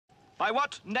By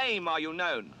what name are you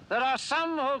known? There are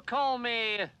some who call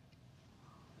me...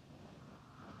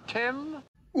 Tim?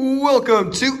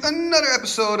 Welcome to another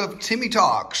episode of Timmy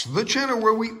Talks, the channel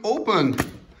where we open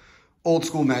old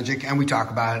school Magic and we talk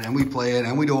about it and we play it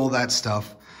and we do all that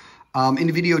stuff. In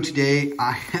the video today,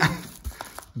 I have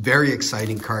a very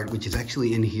exciting card, which is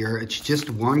actually in here. It's just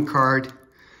one card,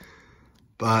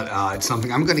 but it's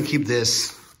something I'm going to keep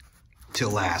this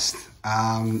till last.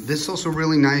 This is also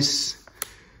really nice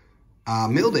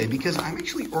mail day because I'm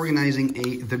actually organizing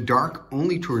the Dark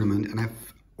only tournament, and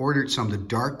I've ordered some of the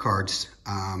Dark cards.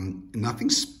 Nothing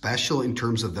special in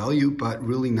terms of value, but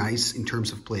really nice in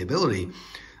terms of playability.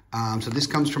 So this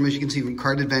comes from, as you can see, from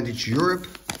Card Advantage Europe.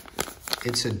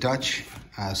 It's a Dutch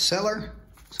seller.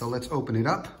 So let's open it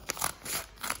up.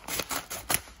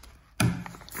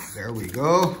 There we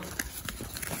go.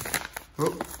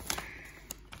 Oh.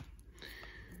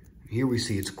 Here we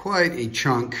see it's quite a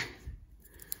chunk.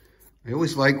 I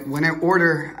always like, when I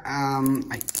order,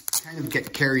 I kind of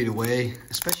get carried away,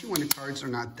 especially when the cards are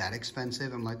not that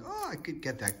expensive. I'm like, oh, I could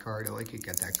get that card. Oh, I could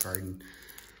get that card. And,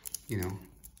 you know,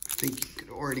 I think you could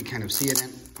already kind of see it.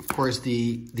 And of course,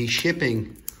 the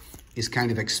shipping is kind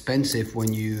of expensive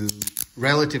when you,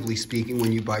 relatively speaking,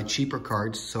 when you buy cheaper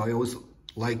cards. So I always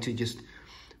like to just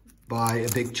buy a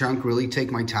big chunk, really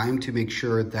take my time to make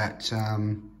sure that,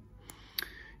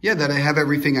 yeah, that I have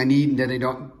everything I need and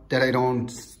that I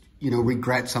don't, you know,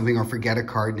 regret something or forget a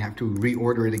card and have to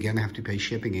reorder it again, have to pay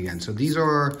shipping again. So these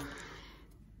are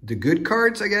the good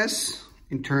cards, I guess,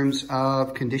 in terms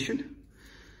of condition.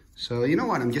 So you know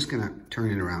what, I'm just gonna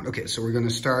turn it around. Okay, so we're gonna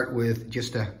start with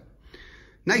just a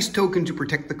nice token to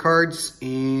protect the cards,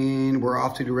 and we're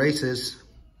off to the races.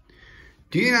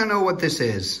 Do you not know what this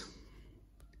is?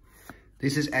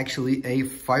 This is actually a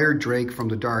Fire Drake from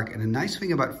the Dark. And the nice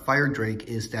thing about Fire Drake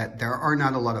is that there are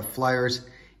not a lot of flyers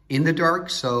in the Dark.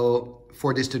 So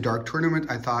for this, the Dark tournament,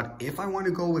 I thought if I want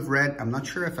to go with red, I'm not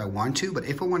sure if I want to, but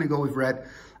if I want to go with red,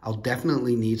 I'll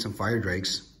definitely need some Fire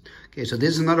Drakes. Okay, so this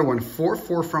is another one,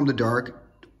 4/4 from the Dark,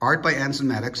 art by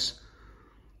Antiquities.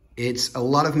 It's a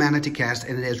lot of mana to cast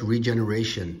and it has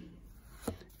regeneration.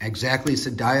 Exactly, it's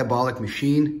a diabolic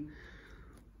machine.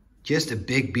 Just a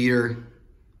big beater.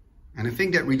 And I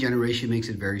think that regeneration makes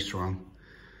it very strong.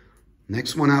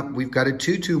 Next one up, we've got a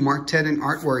 2/2 Mark 10 in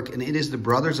artwork, and it is the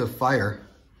Brothers of Fire.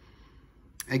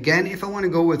 Again, if I want to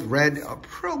go with red, I'll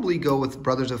probably go with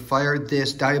Brothers of Fire.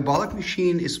 This Diabolic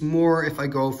Machine is more if I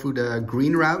go through the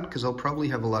green route, because I'll probably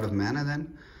have a lot of mana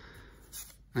then.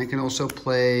 And I can also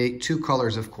play 2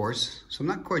 colors, of course. So I'm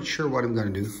not quite sure what I'm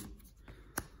going to do.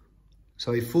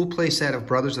 So a full play set of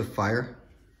Brothers of Fire.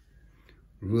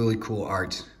 Really cool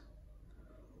art.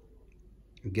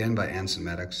 Again by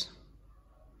Antiquities.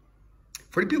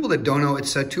 For the people that don't know,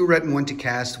 it's 2 red and 1 to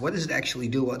cast. What does it actually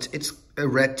do? Well, it's a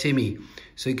red Timmy.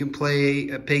 So you can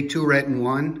pay 2 red and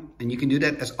 1, and you can do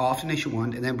that as often as you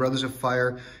want. And then Brothers of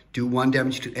Fire do 1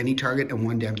 damage to any target and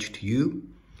 1 damage to you.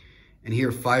 And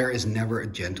here, Fire is never a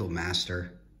gentle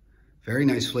master. Very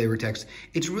nice flavor text.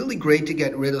 It's really great to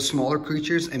get rid of smaller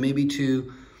creatures and maybe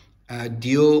to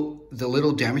deal the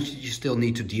little damage that you still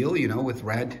need to deal. You know, with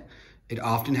red, it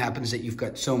often happens that you've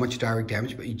got so much direct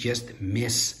damage, but you just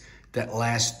miss that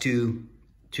last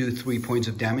 3 points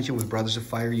of damage. And with Brothers of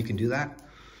Fire, you can do that.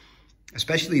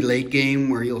 Especially late game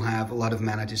where you'll have a lot of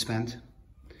mana to spend.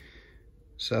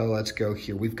 So let's go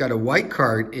here. We've got a white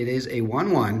card. It is a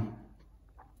 1/1.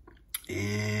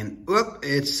 And whoop,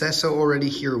 it says so already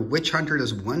here. Witch Hunter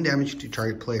does 1 damage to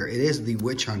target player. It is the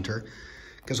Witch Hunter.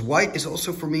 Because white is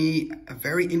also, for me, a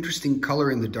very interesting color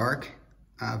in the Dark.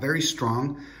 Very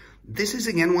strong. This is,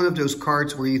 again, one of those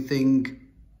cards where you think,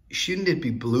 shouldn't it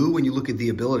be blue when you look at the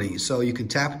ability? So you can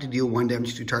tap it to deal 1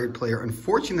 damage to target player.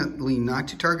 Unfortunately, not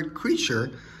to target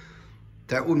creature.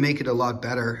 That would make it a lot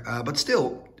better. But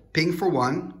still, ping for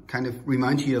 1 kind of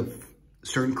reminds you of a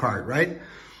certain card, right?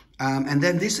 And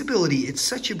then this ability, it's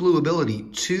such a blue ability.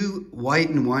 2 white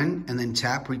and 1, and then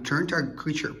tap, return target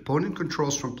creature opponent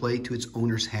controls from play to its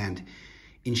owner's hand.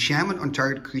 Enchantment on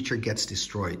target creature gets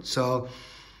destroyed. So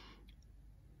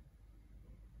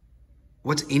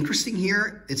what's interesting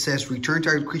here, it says return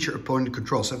target creature opponent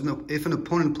control. So if an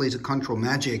opponent plays a control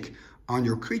magic on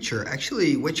your creature,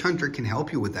 actually Witch Hunter can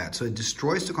help you with that. So it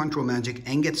destroys the control magic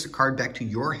and gets the card back to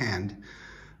your hand.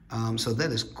 So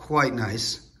that is quite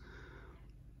nice.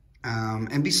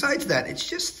 And besides that,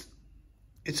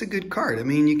 it's a good card. I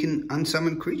mean, you can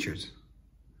unsummon creatures.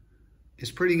 It's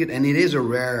pretty good. And it is a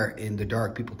rare in the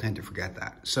Dark. People tend to forget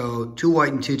that. So 2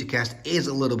 white and 2 to cast is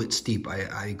a little bit steep.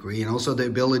 I agree. And also the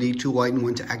ability 2 white and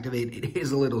 1 to activate, it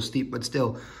is a little steep, but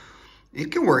still,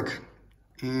 it can work.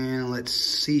 And let's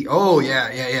see. Oh,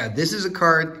 yeah. This is a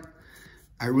card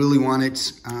I really want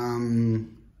it.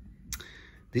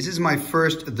 This is my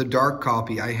first The Dark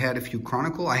copy. I have a few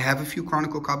Chronicle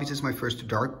copies. This is my first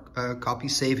Dark copy,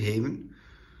 Save Haven.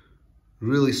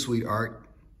 Really sweet art.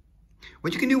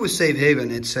 What you can do with Save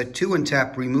Haven, it's a 2 and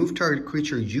tap, remove target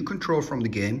creature you control from the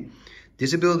game.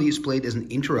 This ability is played as an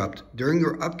interrupt. During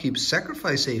your upkeep,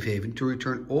 sacrifice Save Haven to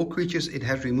return all creatures it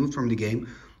has removed from the game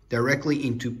directly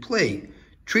into play.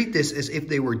 Treat this as if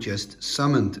they were just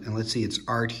summoned. And let's see, it's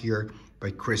art here by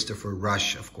Christopher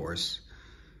Rush, of course.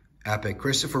 Epic.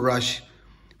 Christopher Rush,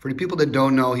 for the people that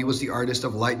don't know, he was the artist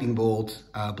of Lightning Bolt,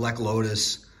 Black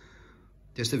Lotus.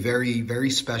 Just a very, very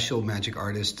special Magic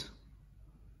artist.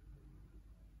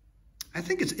 I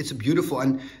think it's beautiful,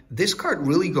 and this card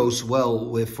really goes well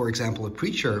with, for example, a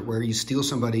Preacher, where you steal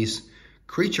somebody's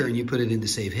creature and you put it into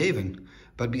Save Haven.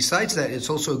 But besides that, it's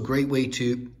also a great way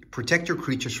to protect your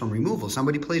creatures from removal.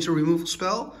 Somebody plays a removal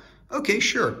spell, okay,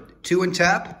 sure. 2 and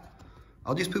tap,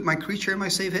 I'll just put my creature in my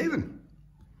Save Haven.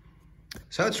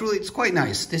 So it's quite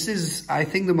nice. This is, I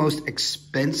think, the most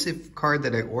expensive card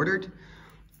that I ordered.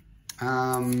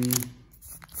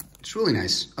 It's really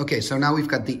nice. Okay, so now we've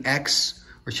got the X.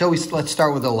 Or let's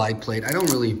start with the light plate. I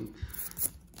don't really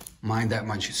mind that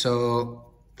much. So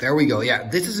there we go. Yeah,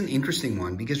 this is an interesting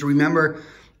one because remember,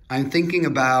 I'm thinking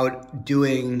about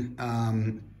doing,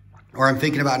 I'm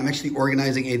actually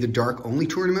organizing the Dark only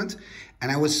tournament.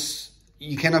 And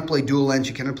you cannot play Dual Lands,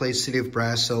 you cannot play City of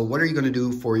Brass. So what are you going to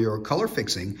do for your color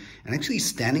fixing? And actually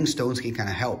Standing Stones can kind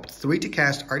of help. 3 to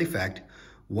cast Artifact,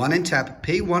 1 and tap,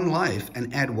 pay 1 life,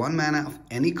 and add 1 mana of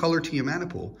any color to your mana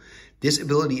pool. This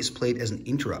ability is played as an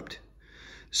interrupt.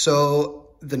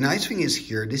 So the nice thing is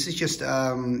here, this is just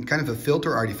kind of a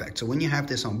filter artifact. So when you have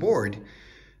this on board,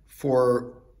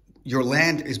 for your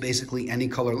land is basically any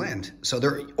color land. So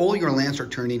all your lands are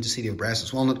turned into City of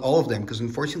Brasses. Well, not all of them, because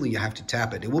unfortunately you have to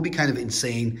tap it. It will be kind of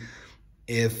insane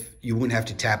if you wouldn't have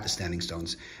to tap the Standing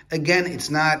Stones. Again, it's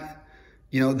not,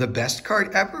 the best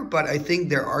card ever, but I think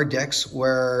there are decks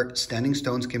where Standing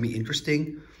Stones can be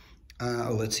interesting.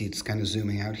 Let's see, it's kind of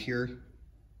zooming out here.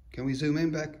 Can we zoom in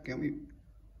back? Can we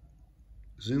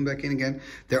zoom back in again?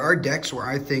 There are decks where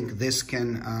I think this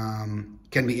can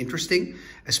be interesting,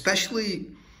 especially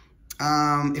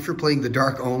if you're playing the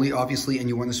Dark only, obviously, and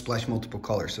you want to splash multiple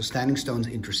colors. So Standing Stone's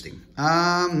interesting.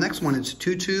 Next one, it's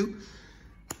 2/2,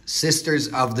 Sisters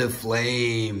of the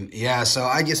Flame. Yeah, so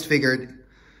I just figured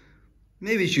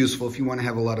maybe it's useful if you want to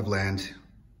have a lot of land.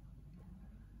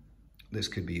 This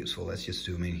could be useful. Let's just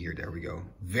zoom in here. There we go.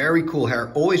 Very cool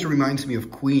hair. Always reminds me of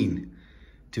Queen,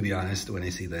 to be honest, when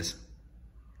I see this.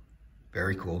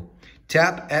 Very cool.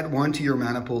 Tap, add 1 to your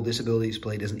mana pool. This ability is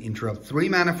played as an interrupt. 3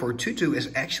 mana for 2/2 is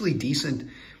actually decent,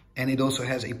 and it also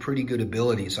has a pretty good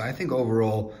ability. So I think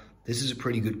overall, this is a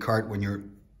pretty good card when you're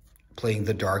playing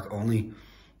the Dark only.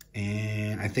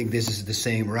 And I think this is the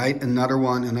same, right? Another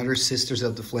one, another Sisters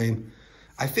of the Flame.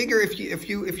 I figure if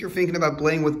you're thinking about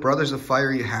playing with Brothers of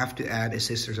Fire, you have to add a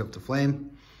Sisters of the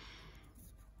Flame.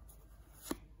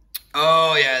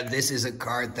 Oh yeah, this is a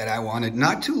card that I wanted.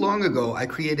 Not too long ago, I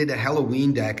created a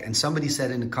Halloween deck, and somebody said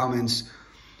in the comments,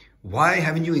 why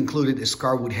haven't you included a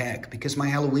Scarwood Hag? Because my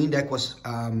Halloween deck was,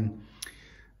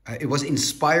 it was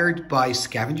inspired by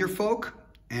Scavenger Folk,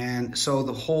 and so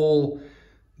the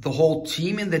whole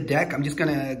team in the deck, I'm just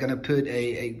gonna put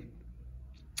a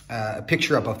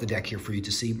picture up of the deck here for you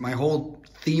to see. My whole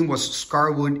theme was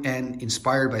Scarwood and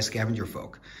inspired by Scavenger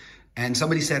Folk. And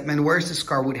somebody said, man, where's the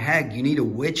Scarwood Hag? You need a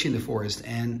witch in the forest.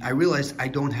 And I realized I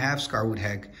don't have Scarwood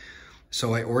Hag,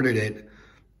 so I ordered it.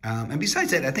 And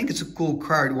besides that, I think it's a cool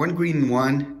card. 1 green,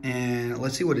 1, and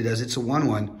let's see what it does. It's a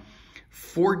 1/1.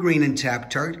 4 green and tap.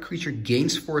 Target creature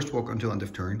gains Forest Walk until end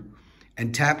of turn.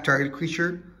 And tap, target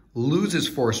creature loses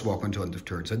Forest Walk until end of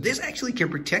turn. So this actually can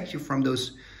protect you from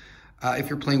those... if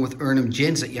you're playing with Urnham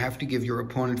Djinns, that you have to give your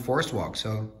opponent Forest Walk.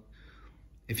 So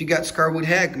if you got Scarwood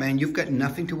Hag, man, you've got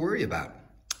nothing to worry about.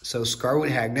 So Scarwood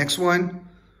Hag. Next one,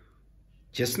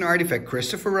 just an artifact,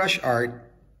 Christopher Rush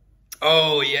art.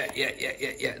 Oh,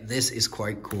 yeah. This is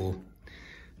quite cool.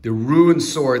 The Ruined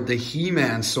Sword, the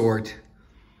He-Man sword.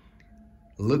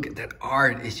 Look at that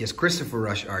art. It's just, Christopher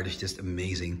Rush art is just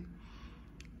amazing.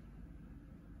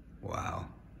 Wow.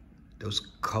 Those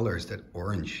colors, that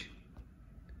orange.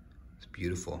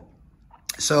 Beautiful.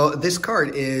 So this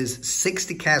card is 6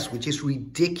 to cast, which is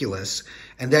ridiculous.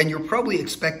 And then you're probably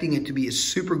expecting it to be a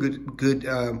super good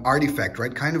artifact,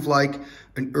 right? Kind of like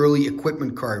an early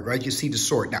equipment card, right? You see the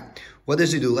sword. Now, what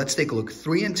does it do? Let's take a look.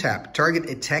 3 and tap. Target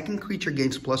attacking creature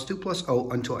gains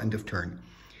 +2/+0 until end of turn.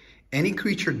 Any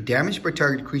creature damaged by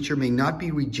target creature may not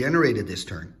be regenerated this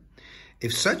turn.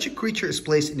 If such a creature is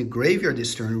placed in the graveyard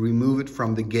this turn, remove it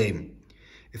from the game.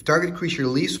 If target creature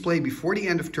leaves play before the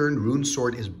end of turn, Rune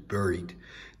Sword is buried.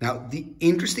 Now, the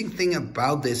interesting thing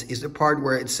about this is the part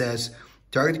where it says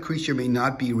target creature may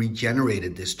not be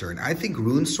regenerated this turn. I think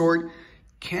Rune Sword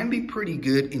can be pretty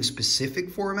good in specific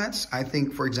formats. I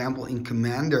think, for example, in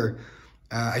Commander,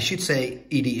 I should say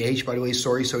EDH, by the way,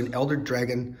 sorry. So in Elder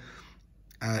Dragon,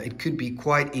 it could be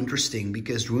quite interesting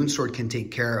because Rune Sword can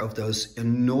take care of those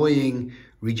annoying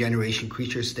regeneration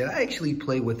creatures that I actually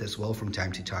play with as well from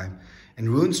time to time. And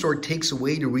Rune Sword takes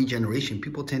away the regeneration.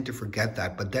 People tend to forget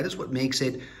that, but that is what makes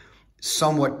it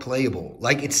somewhat playable.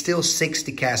 Like, it's still 6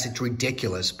 to cast, it's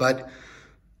ridiculous, but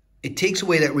it takes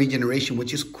away that regeneration,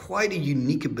 which is quite a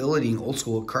unique ability in Old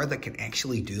School, a card that can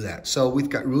actually do that. So we've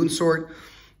got Rune Sword,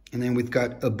 and then we've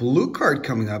got a blue card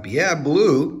coming up. Yeah,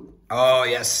 blue. Oh,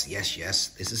 yes, yes, yes.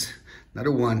 This is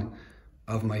another one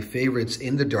of my favorites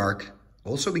in the dark,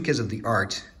 also because of the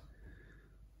art.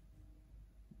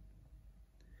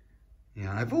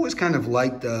 Yeah, I've always kind of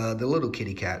liked the little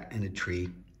kitty cat in the tree.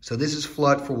 So this is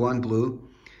Flood for 1 blue.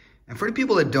 And for the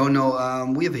people that don't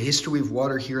know, we have a history of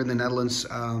water here in the Netherlands.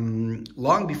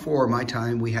 Long before my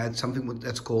time, we had something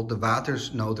that's called the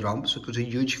Watersnoodramp. So it was a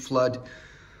huge flood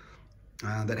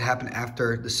that happened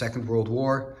after the Second World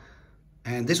War.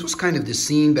 And this was kind of the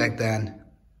scene back then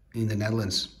in the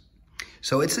Netherlands.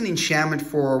 So it's an enchantment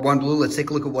for 1 blue. Let's take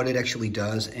a look at what it actually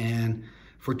does. And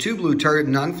for 2 blue, target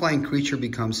non-flying creature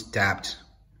becomes tapped.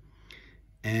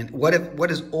 And what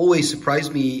has always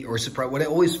surprised me, or what I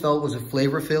always felt was a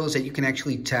flavor fill, is that you can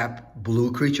actually tap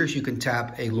blue creatures. You can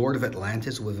tap a Lord of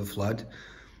Atlantis with a flood,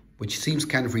 which seems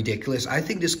kind of ridiculous. I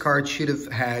think this card should have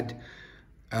had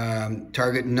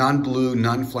target non-blue,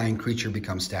 non-flying creature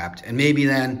becomes tapped. And maybe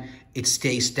then it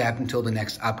stays tapped until the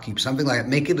next upkeep. Something like that.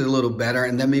 Make it a little better,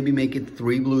 and then maybe make it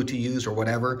 3 blue to use or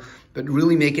whatever. But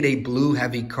really make it a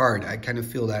blue-heavy card. I kind of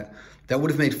feel that would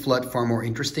have made Flood far more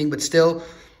interesting. But still,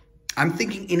 I'm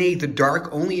thinking in the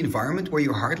dark-only environment where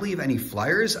you hardly have any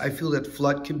flyers, I feel that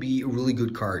Flood could be a really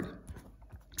good card.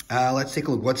 Let's take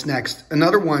a look. What's next?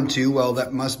 Another one, too. Well,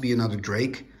 that must be another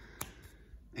Drake.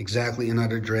 Exactly,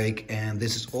 another Drake. And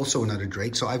this is also another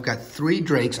Drake. So I've got 3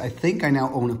 Drakes. I think I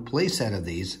now own a playset of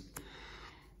these.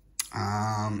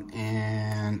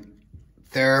 And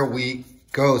there we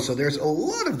go. So there's a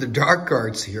lot of the dark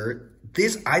cards here.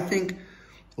 This, I think...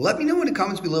 Let me know in the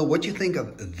comments below what you think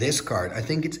of this card. I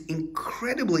think it's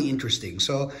incredibly interesting.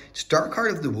 So it's Dark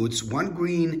Heart of the Woods, 1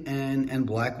 green and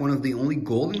black, one of the only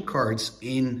golden cards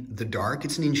in the dark.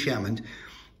 It's an enchantment.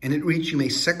 And it reads, you may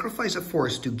sacrifice a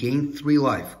forest to gain 3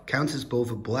 life. Counts as both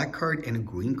a black card and a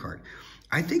green card.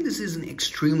 I think this is an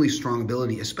extremely strong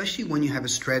ability, especially when you have a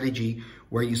strategy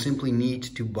where you simply need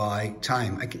to buy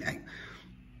time.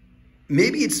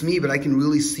 Maybe it's me, but I can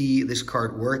really see this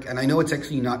card work. And I know it's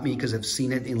actually not me because I've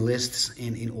seen it in lists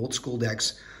and in Old School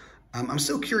decks. I'm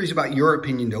still curious about your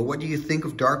opinion, though. What do you think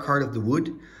of Dark Heart of the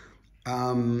Wood?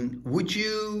 Would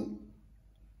you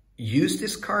use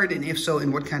this card? And if so,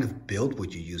 in what kind of build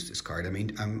would you use this card? I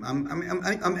mean,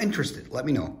 I'm interested. Let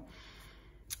me know.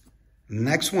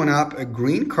 Next one up, a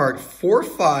green card,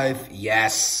 4/5.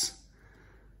 Yes.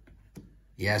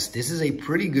 Yes, this is a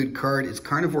pretty good card. It's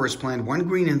Carnivorous Plant, 1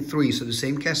 green and 3, so the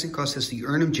same casting cost as the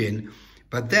Urnham Djinn,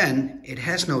 but then it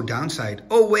has no downside.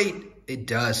 Oh wait, it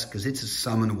does, because it's a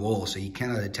summon wall, so you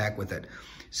cannot attack with it.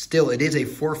 Still, it is a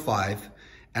 4/5,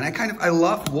 and I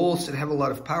love walls that have a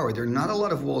lot of power. There are not a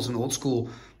lot of walls in Old School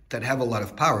that have a lot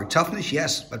of power. Toughness,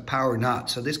 yes, but power not.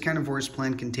 So this Carnivorous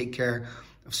Plant can take care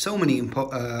of so many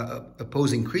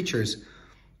opposing creatures.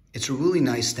 It's a really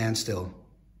nice standstill.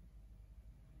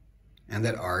 And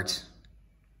that art,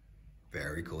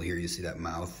 very cool. Here you see that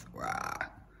mouth. Wow.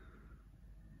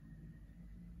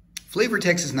 Flavor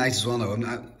text is nice as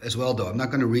well, though. I'm not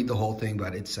going to read the whole thing,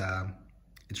 but it's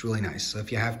really nice. So if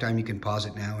you have time, you can pause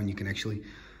it now, and you can actually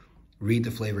read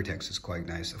the flavor text. It's quite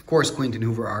nice. Of course, Quentin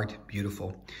Hoover art,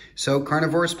 beautiful. So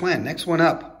Carnivorous Plant. Next one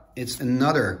up, it's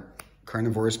another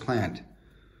Carnivorous Plant.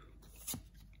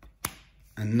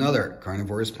 Another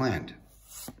Carnivorous Plant.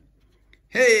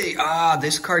 Hey,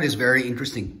 this card is very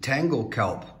interesting. Tangle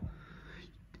Kelp.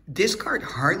 This card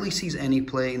hardly sees any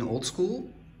play in Old School,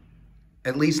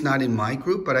 at least not in my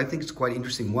group, but I think it's quite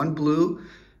interesting. 1 blue,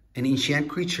 an enchant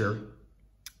creature.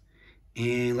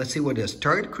 And let's see what it does.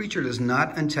 Target creature does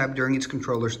not untap during its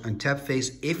controller's untap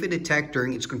phase if it attacked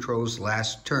during its controller's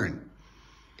last turn.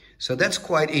 So that's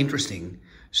quite interesting.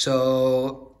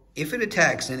 So if it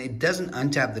attacks, then it doesn't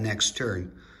untap the next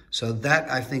turn. So that,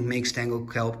 I think, makes Tangle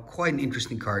Kelp quite an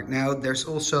interesting card. Now, there's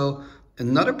also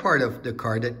another part of the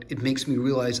card that it makes me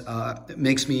realize,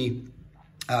 makes me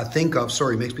think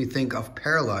of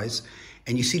Paralyze.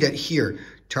 And you see that here,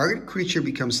 target creature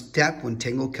becomes tapped when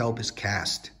Tangled Kelp is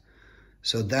cast.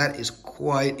 So that is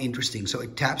quite interesting. So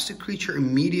it taps the creature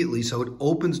immediately, so it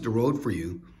opens the road for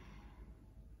you.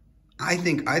 I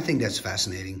think that's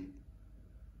fascinating.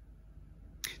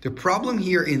 The problem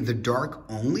here in the dark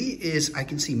only is I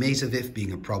can see Maze of If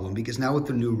being a problem, because now with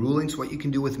the new rulings, what you can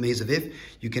do with Maze of If,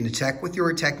 you can attack with your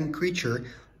attacking creature.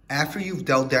 After you've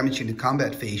dealt damage in the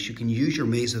combat phase, you can use your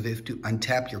Maze of If to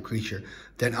untap your creature.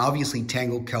 Then obviously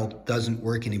Tangled Kelp doesn't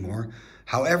work anymore.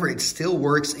 However, it still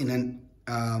works in an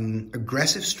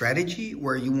aggressive strategy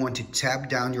where you want to tap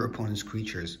down your opponent's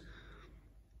creatures.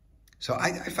 So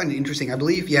I find it interesting. I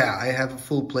believe, yeah, I have a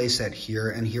full playset here,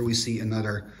 and here we see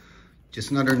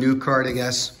just another new card, I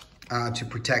guess, to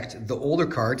protect the older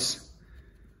cards.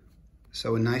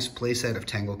 So a nice playset of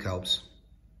Tangled Kelps.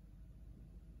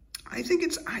 I think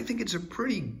it's a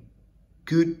pretty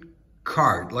good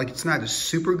card. Like, it's not a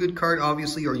super good card,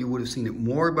 obviously, or you would have seen it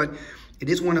more, but it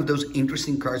is one of those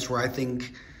interesting cards where I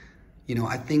think, you know,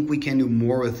 I think we can do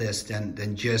more with this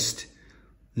than just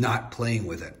not playing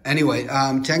with it. Anyway,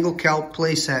 Tangled Kelp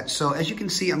playset. So as you can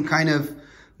see,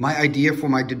 my idea for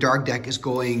my dark deck is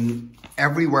going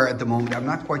everywhere at the moment. I'm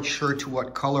not quite sure to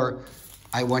what color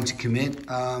I want to commit.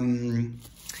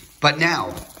 But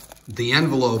now, the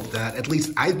envelope that at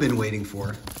least I've been waiting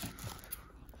for.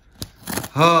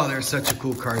 Oh, there's such a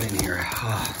cool card in here.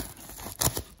 Oh.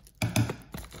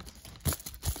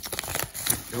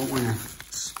 Don't want to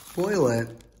spoil it.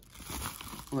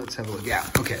 Let's have a look. Yeah,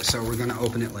 okay, so we're gonna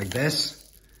open it like this.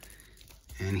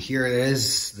 And here it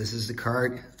is. This is the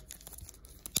card.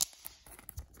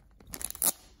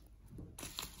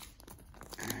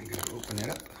 I'm gonna open it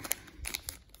up.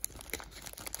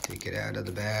 Take it out of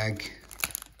the bag,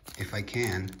 if I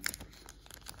can.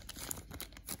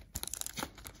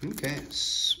 Okay,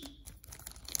 it's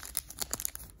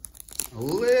a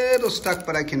little stuck,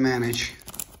 but I can manage.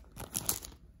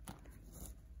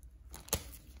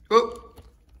 Oh!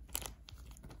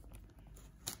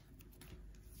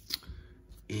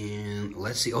 And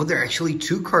let's see. Oh, there are actually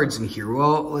two cards in here.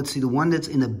 Well, let's see. The one that's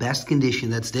in the best condition,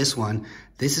 that's this one.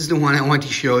 This is the one I want to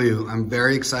show you. I'm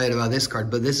very excited about this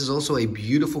card, but this is also a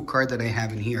beautiful card that I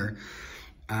have in here.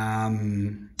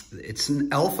 It's an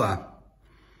Alpha.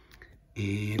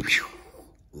 And whew,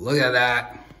 look at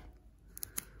that.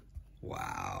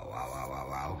 Wow, wow, wow,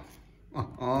 wow, wow.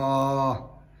 Oh,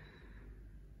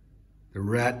 the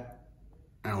red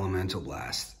Elemental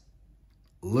Blast.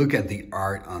 Look at the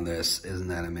art on this. Isn't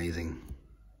that amazing?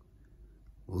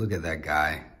 Look at that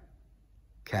guy.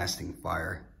 Casting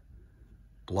fire.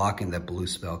 Blocking that blue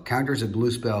spell. Counters a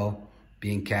blue spell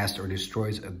being cast or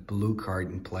destroys a blue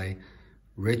card in play.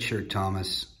 Richard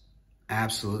Thomas.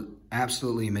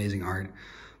 Absolutely amazing art.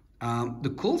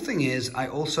 The cool thing is I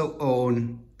also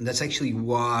own, and that's actually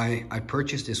why I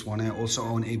purchased this one, I also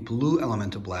own a blue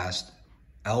Elemental Blast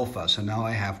Alpha. So now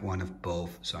I have one of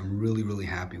both. So I'm really, really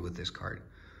happy with this card.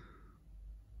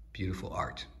 Beautiful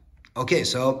art. Okay,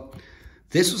 so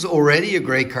this was already a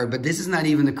great card, but this is not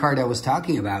even the card I was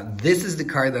talking about. This is the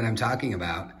card that I'm talking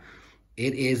about.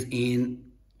 It is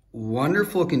in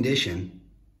wonderful condition.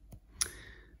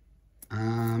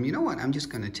 You know what? I'm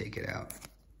just going to take it out.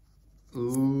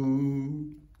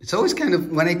 Ooh. It's always kind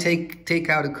of, when I take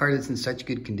out a card that's in such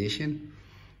good condition,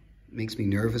 it makes me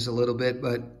nervous a little bit,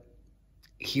 but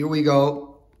here we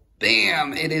go.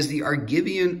 Bam! It is the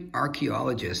Argivian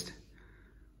Archaeologist.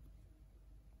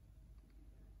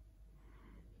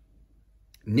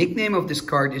 Nickname of this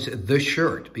card is The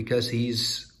Shirt, because he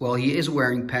is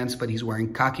wearing pants, but he's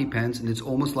wearing khaki pants, and it's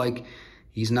almost like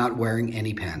he's not wearing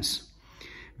any pants.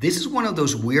 This is one of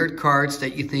those weird cards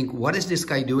that you think, what is this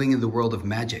guy doing in the world of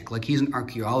magic? Like, he's an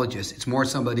archaeologist. It's more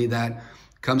somebody that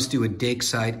comes to a dig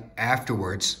site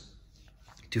afterwards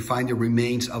to find the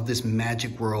remains of this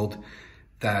magic world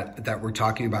that we're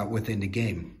talking about within the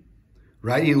game,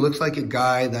 right? He looks like a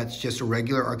guy that's just a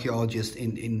regular archaeologist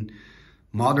in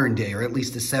modern day, or at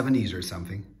least the 70s or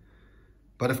something.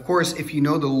 But of course, if you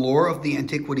know the lore of the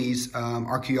Antiquities,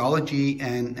 archaeology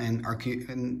and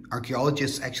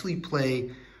archaeologists actually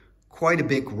play quite a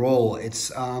big role. It's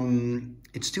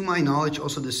to my knowledge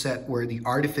also the set where the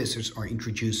artificers are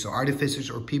introduced. So artificers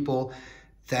are people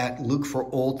that look for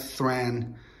old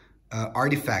Thran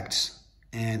artifacts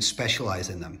and specialize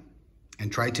in them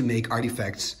and try to make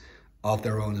artifacts of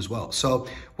their own as well. So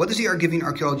what does the Argivian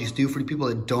Archaeologist do? For the people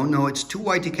that don't know, it's 2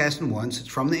 white to cast in once. It's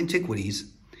from the Antiquities,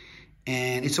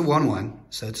 and it's a 1/1.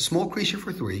 So it's a small creature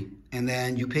for 3, and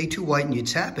then you pay 2 white and you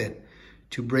tap it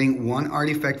to bring 1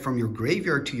 artifact from your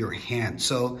graveyard to your hand.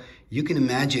 So you can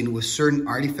imagine with certain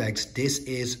artifacts, this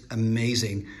is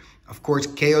amazing. Of course,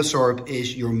 Chaos Orb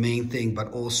is your main thing,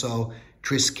 but also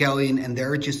Triskelion, and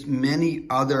there are just many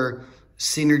other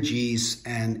synergies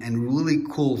and really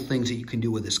cool things that you can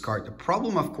do with this card. The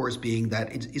problem, of course, being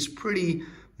that it's pretty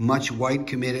much white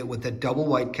committed with the double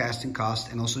white casting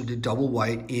cost and also the double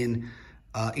white in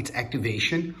its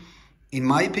activation. In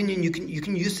my opinion, you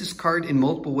can use this card in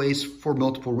multiple ways for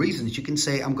multiple reasons. You can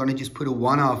say, I'm going to just put a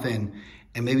one-off in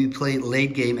and maybe play it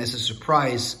late game as a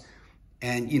surprise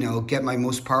and, you know, get my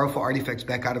most powerful artifacts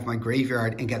back out of my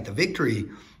graveyard and get the victory.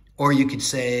 Or you could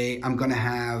say, I'm going to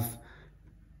have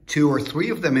 2 or 3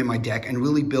 of them in my deck and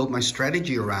really build my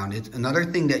strategy around it. Another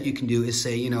thing that you can do is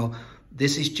say, you know,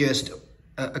 this is just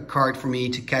a card for me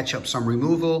to catch up some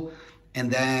removal. And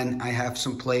then I have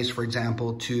some plays, for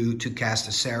example, to cast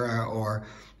a Sarah or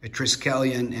a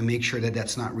Triskelion and make sure that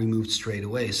that's not removed straight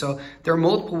away. So there are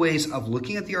multiple ways of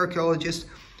looking at the Archaeologist.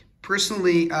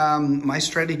 Personally, my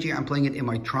strategy, I'm playing it in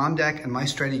my Tron deck, and my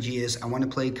strategy is I want to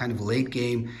play it kind of late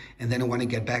game, and then I want to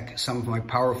get back some of my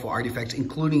powerful artifacts,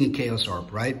 including a Chaos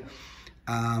Orb, right?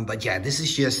 But yeah, this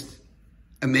is just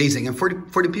amazing. And for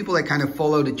the people that kind of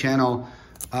follow the channel,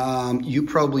 you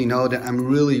probably know that I'm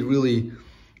really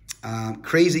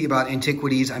crazy about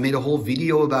Antiquities. I made a whole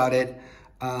video about it.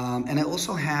 And I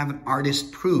also have an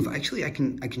artist proof. Actually, I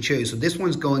can show you. So this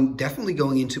one's definitely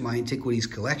going into my Antiquities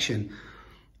collection.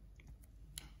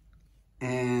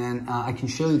 And I can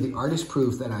show you the artist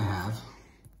proof that I have,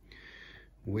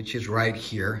 which is right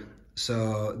here.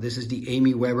 So this is the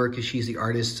Amy Weber, because she's the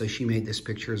artist, so she made this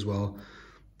picture as well.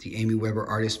 The Amy Weber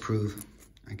artist proof.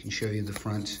 I can show you the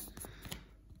front.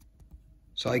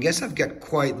 So I guess I've got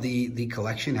quite the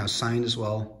collection now, signed as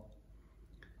well.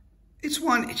 It's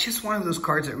just one of those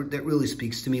cards that really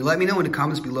speaks to me. Let me know in the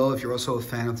comments below if you're also a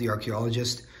fan of the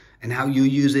Archaeologist and how you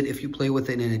use it, if you play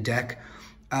with it in a deck.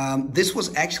 This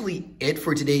was actually it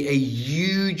for today, a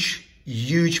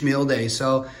huge mail day.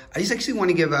 So I just actually want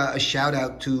to give a shout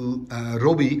out to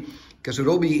Robbie, because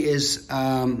Robbie is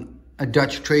a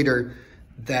Dutch trader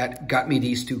that got me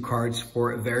these 2 cards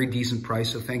for a very decent price.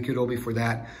 So thank you, Robbie, for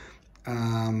that.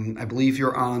 I believe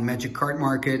you're on Magic Card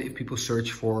Market. If people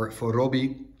search for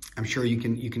Robbie, I'm sure you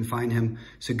can find him.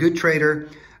 He's a good trader.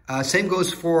 Same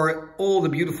goes for all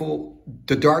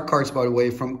the dark cards, by the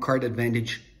way, from Card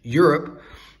Advantage Europe.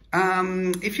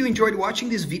 If you enjoyed watching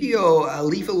this video,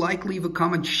 leave a like, leave a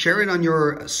comment, share it on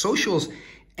your socials.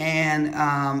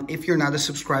 And if you're not a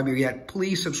subscriber yet,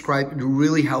 please subscribe. It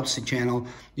really helps the channel.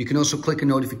 You can also click a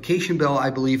notification bell.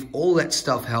 I believe all that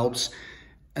stuff helps.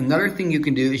 Another thing you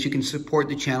can do is you can support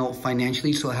the channel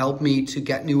financially. So help me to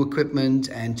get new equipment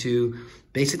and to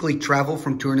basically travel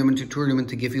from tournament to tournament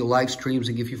to give you live streams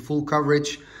and give you full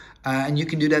coverage. And you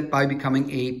can do that by becoming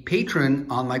a patron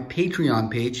on my Patreon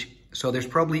page. So there's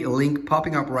probably a link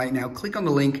popping up right now. Click on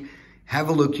the link, have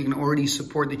a look. You can already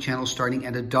support the channel starting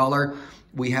at $1.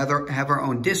 We have our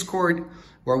own Discord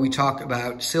where we talk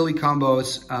about silly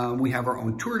combos. We have our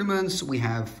own tournaments. We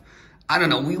have, I don't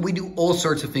know, we do all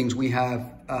sorts of things. We have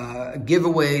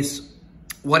giveaways,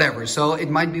 whatever. So it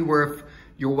might be worth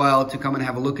your while to come and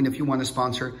have a look. And if you want to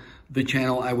sponsor the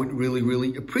channel, I would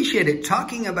really appreciate it.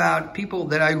 Talking about people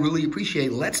that I really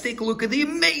appreciate, let's take a look at the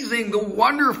amazing, the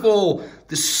wonderful,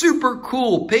 the super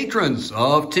cool patrons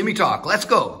of Timmy Talk. Let's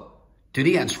go to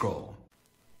the end scroll.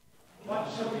 What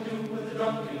shall we do with the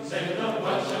drunken sailor?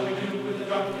 What shall we do with the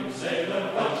drunken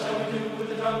sailor? What shall we do with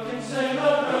the drunken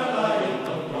sailor? Early in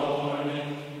the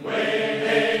morning, way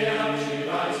hey and up she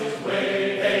rises,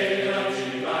 way hey and up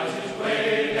she rises,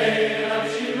 way hey and up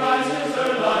she rises,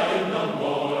 early in the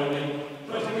morning.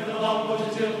 Put him in the longboat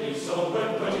until he's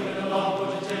sober, put him in the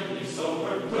longboat until he's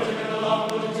sober, put him in the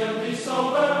longboat until he's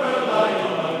sober, early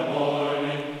in the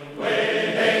morning.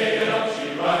 Way hey and up she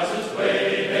rises,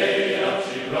 way hey and up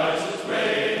she rises,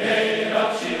 way hey and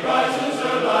up she rises,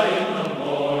 early in the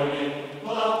morning.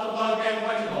 Pull out the plug and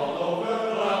wet him all over,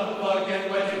 pull out the plug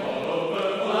and wet him all over,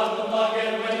 pull out the plug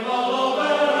and wet him all over,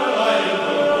 early in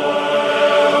the morning.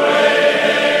 Way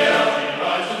hey and up she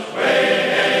rises, way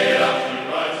hey and up she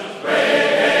rises, way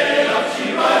hey and up she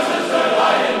rises,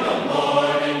 early in the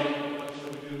morning. What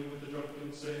shall we do with the drunken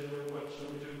sailor? What shall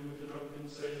we do with the drunken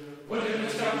sailor? Put him in the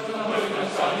scout to the hood, put him in the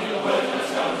scout to the hood, put him in the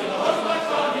scout to the hood, put him in the scout to the hood,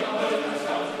 put him in the scout to the hood, put him in the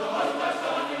scout to the hood,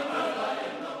 early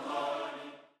in the morning.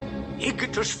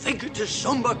 Igitus, figitus,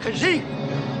 sumba, kazee.